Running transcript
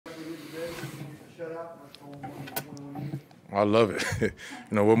I love it.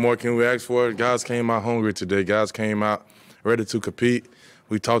 What more can we ask for? Guys came out hungry today. Guys came out ready to compete.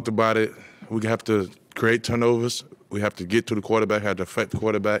 We talked about it. We have to create turnovers. We have to get to the quarterback, have to affect the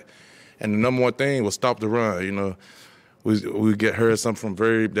quarterback. And the number one thing was stop the run. We heard something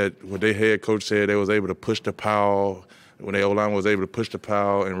from what their head coach said they was able to push the pile, when their O-line was able to push the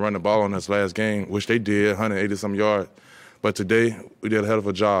pile and run the ball on us last game, which they did, 180-some yards. But today, we did a hell of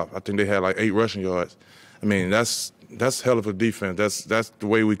a job. I think they had like 8 rushing yards. I mean, that's hell of a defense. That's the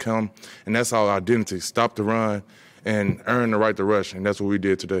way we come, and that's our identity. Stop the run and earn the right to rush, and that's what we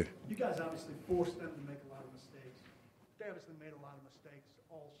did today. You guys obviously forced them to make a lot of mistakes. They obviously made a lot of mistakes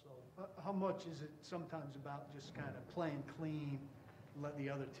also. How much is it sometimes about just kind of playing clean and let the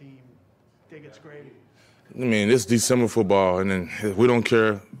other team dig its grave? I mean, it's December football, and then we don't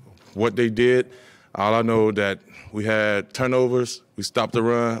care what they did. All I know that we had turnovers, we stopped the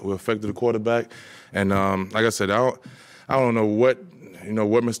run, we affected the quarterback, and like I said, I don't know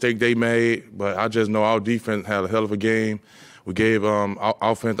what mistake they made, but I just know our defense had a hell of a game. We gave our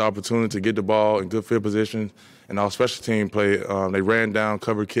offense the opportunity to get the ball in good field position, and our special team play. They ran down,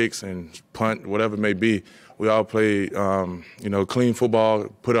 covered kicks, and punt, whatever it may be. We all played, clean football,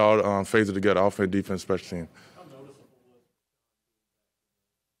 put our phases together, offense, defense, special team.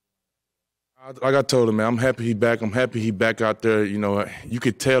 Like I told him, man, I'm happy he back. I'm happy he back out there. You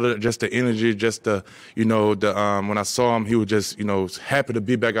could tell it, just the energy, just when I saw him, he was just, happy to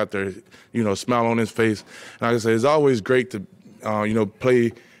be back out there, smile on his face. And like I said, it's always great to,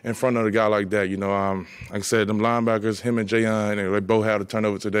 play in front of a guy like that. Like I said, them linebackers, him and Jayon, they both had a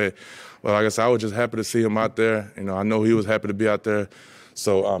turnover today. But like I said, I was just happy to see him out there. I know he was happy to be out there.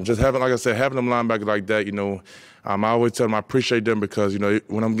 So just having them linebackers like that, I always tell them I appreciate them because,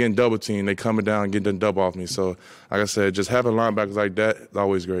 when I'm getting double teamed, they coming down and getting the double off me. So, like I said, just having linebackers like that is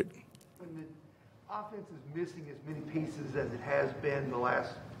always great. When the offense is missing as many pieces as it has been the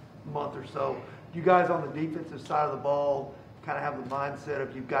last month or so, you guys on the defensive side of the ball kind of have the mindset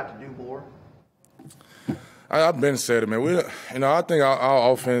of you've got to do more? I've been said it, man. I think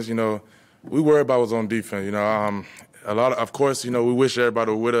our offense, we worry about what's on defense. Of course, we wish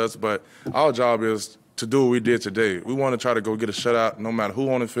everybody were with us, but our job is to do what we did today. We want to try to go get a shutout no matter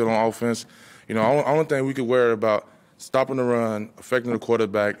who on the field on offense. Only thing we could worry about, stopping the run, affecting the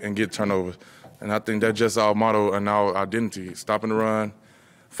quarterback, and get turnovers. And I think that's just our motto and our identity, stopping the run,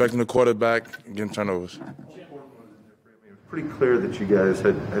 affecting the quarterback, and getting turnovers. Pretty clear that you guys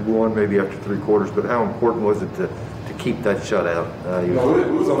had won maybe after 3 quarters, but how important was it to keep that shutout? It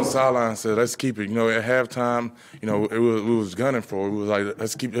was on the sideline, said let's keep it. At halftime, we was gunning for it. We was like,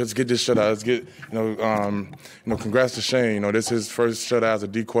 let's get this shutout. Let's get, congrats to Shane. This is his first shutout as a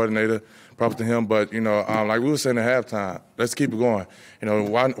D coordinator. Props to him. But like we were saying at halftime, let's keep it going.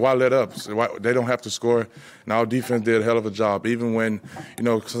 Why let up? They don't have to score. And our defense did a hell of a job. Even when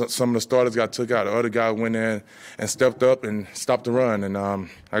some of the starters got took out, the other guy went in and stepped up and stopped the run. And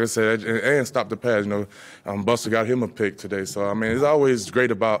like I said, and stopped the pass. Buster got him a pick today. So I mean, it's always great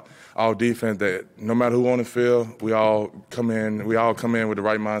about our defense that no matter who on the field, we all come in with the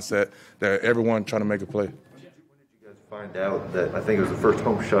right mindset that everyone trying to make a play. Find out that I think it was the first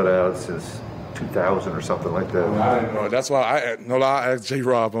home shutout since 2000 or something like that. I didn't know. That's why I asked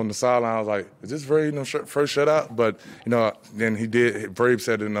J-Rob on the sideline. I was like, "Is this Vrab's first shutout?" But then he did. Vrabe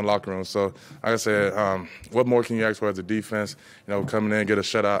said it in the locker room. So like I said, what more can you ask for as a defense? Coming in and get a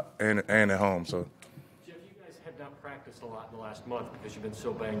shutout and at home. So. Jeff, you guys had not practiced a lot in the last month because you've been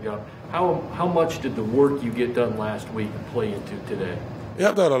so banged up. How much did the work you get done last week play into today? Yeah,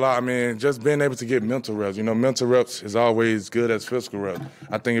 I've done a lot. I mean, just being able to get mental reps. Mental reps is always good as physical reps.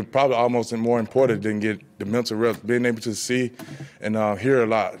 I think it's probably almost more important than get the mental reps, being able to see and hear a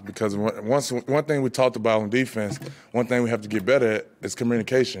lot. Because one thing we talked about on defense, one thing we have to get better at is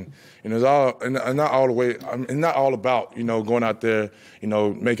communication. It's not all about going out there,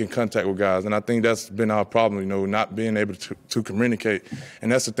 making contact with guys. And I think that's been our problem, not being able to communicate.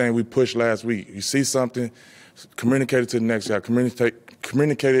 And that's the thing we pushed last week. You see something, communicate it to the next guy.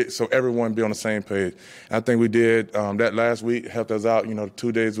 Communicate it so everyone be on the same page. And I think we did that last week, helped us out, the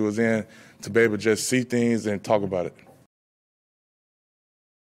 2 days we was in, to be able to just see things and talk about it.